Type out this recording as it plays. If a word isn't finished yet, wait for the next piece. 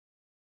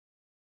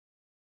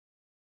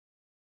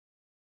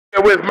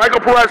here with Michael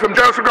Perez from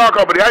General Cigar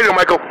Company. How you doing,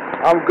 Michael?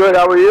 I'm good.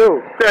 How are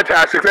you?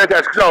 Fantastic,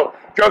 fantastic. So,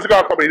 General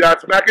Cigar Company,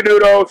 that's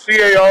Macanudo,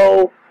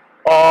 CAO,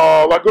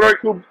 La Gloria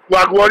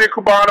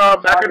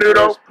Cubana,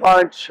 Macanudo.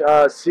 Punch,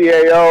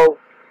 CAO.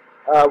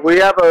 We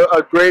have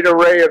a great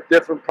array of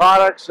different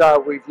products.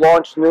 We've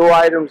launched new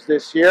items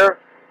this year.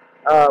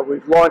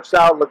 We've launched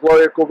out La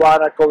Gloria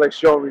Cubana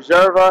Colección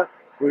Reserva.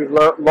 We've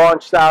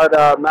launched out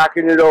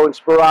Macanudo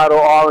Inspirado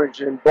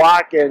Orange and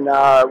Black and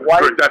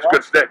White. That's a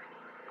good stick.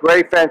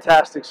 Great,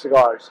 fantastic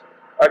cigars.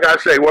 I gotta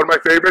say, one of my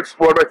favorites,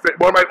 one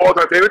of my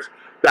all-time favorites,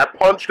 that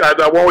Punch, that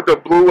one with the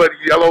blue and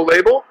yellow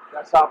label.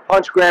 That's our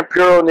Punch Gran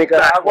Puro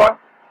Nicaragua.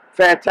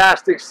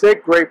 Fantastic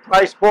stick, great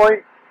price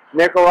point.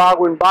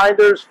 Nicaraguan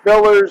binders,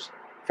 fillers,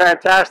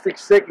 fantastic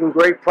stick, and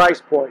great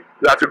price point.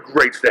 That's a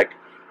great stick.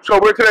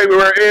 So we're in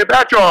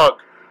Patchogue.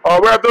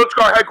 We're at Village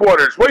Cigar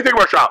headquarters. What do you think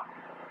of our shop?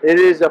 It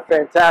is a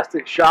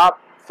fantastic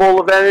shop,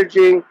 full of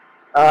energy,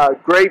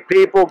 great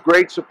people,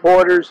 great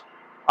supporters.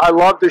 I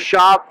love the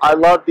shop. I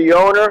love the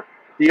owner.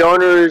 The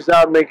owner is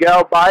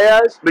Miguel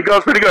Baez.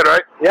 Miguel's pretty good,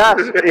 right? Yes,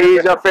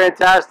 he's a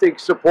fantastic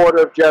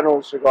supporter of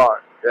General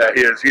Cigar. Yeah,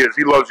 he is. He is.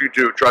 He loves you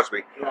too. Trust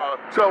me.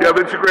 So you have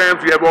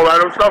Instagrams. You have all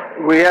that other stuff.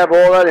 We have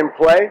all that in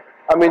play.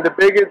 I mean,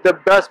 the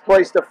best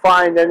place to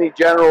find any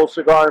General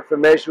Cigar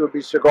information would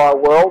be Cigar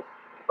World.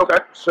 Okay.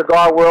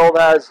 Cigar World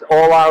has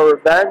all our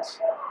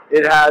events.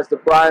 It has the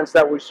brands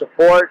that we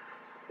support.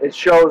 It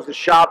shows the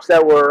shops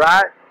that we're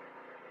at.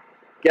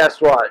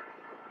 Guess what?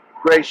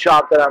 Great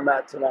shop that I'm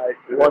at tonight,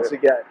 once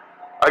again.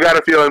 I got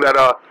a feeling that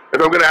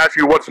if I'm going to ask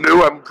you what's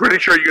new, I'm pretty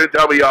sure you're going to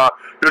tell me you're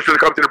just going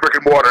to come to the brick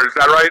and mortar. Is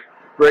that right?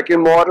 Brick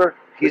and mortar.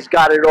 He's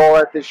got it all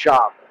at the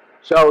shop.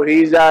 So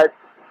he's in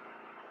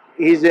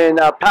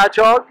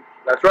Patchogue.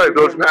 That's right.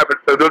 Those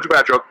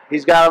Patchogue.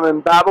 He's got them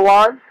in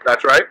Babylon.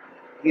 That's right.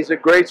 He's a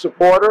great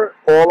supporter.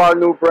 All our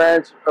new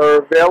brands are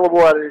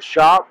available at his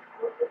shop.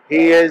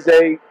 He is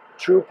a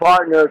true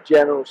partner of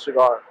General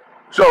Cigar.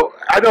 So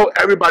I know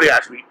everybody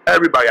asks me,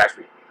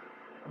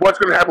 what's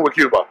going to happen with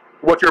Cuba?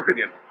 What's your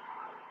opinion?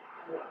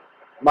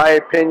 My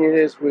opinion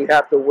is we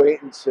have to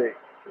wait and see.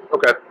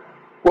 Okay.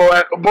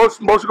 Well, most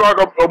cigar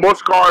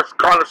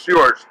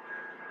connoisseurs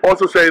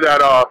also say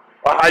that a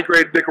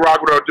high-grade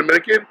Nicaraguan or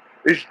Dominican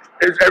is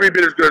every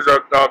bit as good as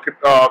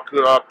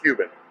a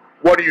Cuban.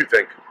 What do you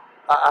think?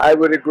 I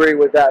would agree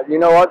with that. You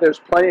know what? There's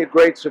plenty of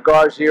great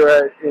cigars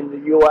here in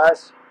the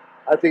U.S.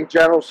 I think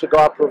General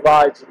Cigar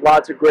provides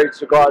lots of great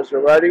cigars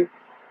already.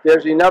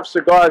 There's enough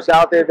cigars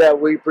out there that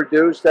we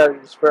produce that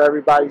is for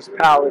everybody's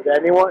palate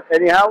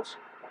anyhow.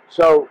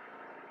 So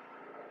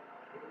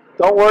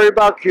don't worry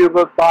about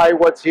Cuba. Buy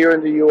what's here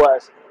in the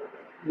U.S.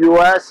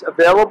 U.S.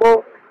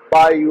 available,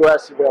 buy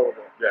U.S.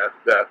 available.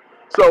 Yeah.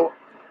 So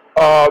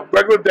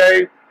regular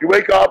day, you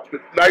wake up,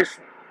 nice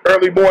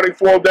early morning,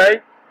 fall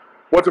day.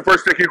 What's the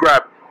first stick you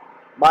grab?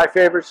 My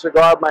favorite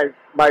cigar,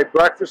 my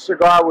breakfast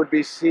cigar would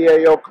be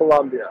CAO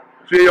Colombia.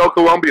 CAO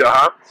Colombia,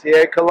 huh?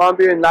 CAO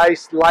Colombia,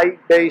 nice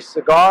light-based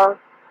cigar,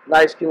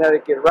 nice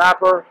Connecticut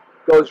wrapper,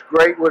 goes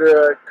great with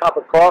a cup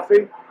of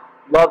coffee.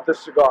 Love the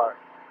cigar.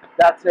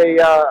 That's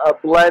a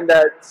blend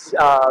that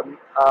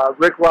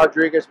Rick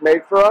Rodriguez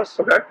made for us.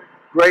 Okay.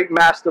 Great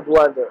master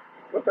blender.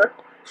 Okay.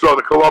 So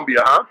the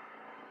Colombia, huh?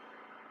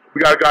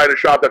 We got a guy in the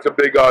shop that's a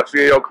big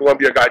CAO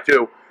Colombia guy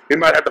too. He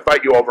might have to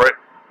fight you over it.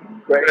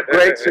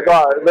 Great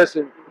cigar.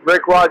 Listen,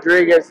 Rick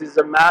Rodriguez is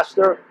a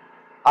master.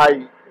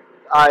 I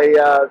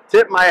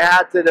tip my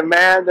hat to the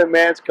man. The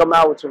man's come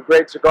out with some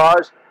great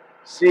cigars.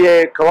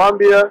 CAO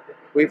Colombia.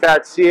 We've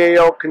had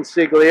CAO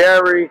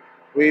Consigliere.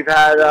 We've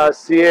had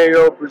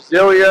CAO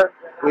Brasilia.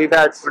 We've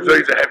had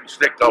Brazilia's a heavy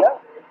stick though. Yeah.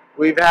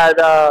 We've had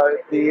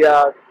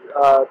the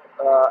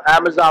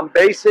Amazon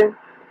Basin.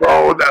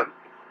 Oh,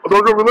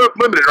 those are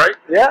limited, right?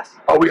 Yes.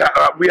 Oh, we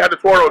had the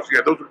Toros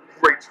here. Those were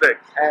great sticks.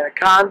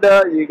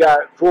 Anaconda. You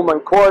got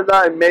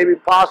Fumancorda, and maybe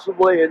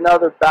possibly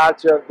another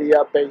batch of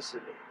the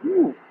Basin.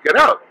 Ooh, get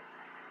out.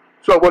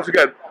 So once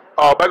again,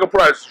 Michael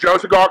Perez, General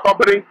Cigar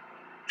Company.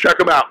 Check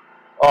them out.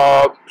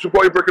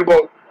 Support your brick and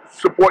mortars.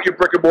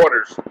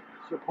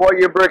 Support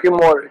your brick and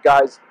mortar,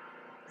 guys.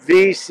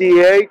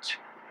 VCH,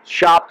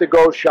 shop to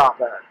go shop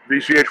at.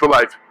 VCH for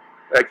life.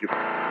 Thank you.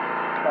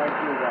 Thank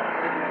you,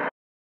 guys.